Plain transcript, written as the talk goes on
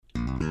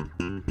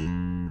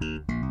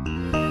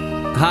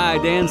Hi,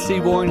 Dan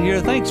Seaborn here.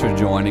 Thanks for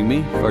joining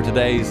me for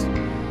today's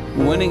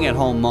Winning at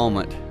Home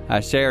moment. I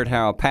shared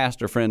how a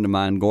pastor friend of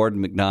mine, Gordon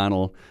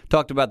McDonald,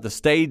 talked about the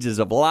stages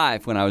of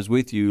life when I was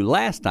with you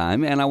last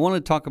time, and I want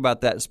to talk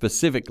about that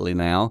specifically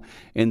now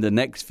in the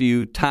next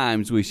few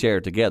times we share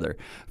together.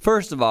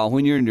 First of all,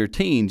 when you're in your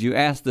teens, you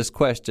ask this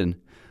question,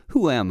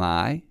 who am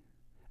I?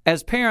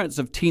 As parents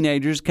of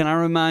teenagers, can I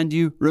remind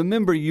you,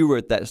 remember you were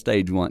at that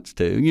stage once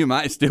too. You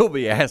might still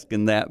be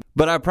asking that,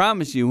 but I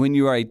promise you when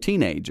you are a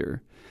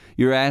teenager,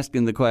 you're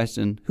asking the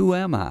question, who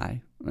am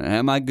I?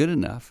 Am I good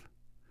enough?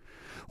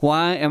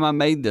 Why am I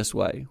made this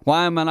way?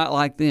 Why am I not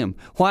like them?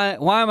 Why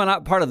am I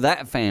not part of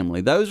that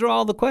family? Those are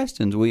all the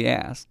questions we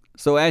ask.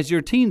 So as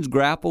your teens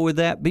grapple with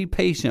that, be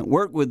patient.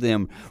 Work with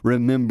them.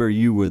 Remember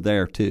you were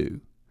there too.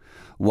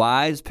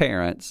 Wise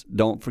parents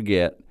don't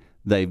forget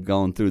they've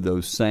gone through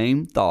those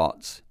same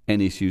thoughts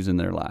and issues in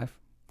their life.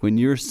 When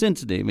you're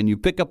sensitive and you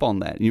pick up on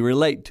that and you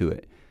relate to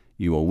it,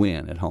 you will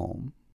win at home.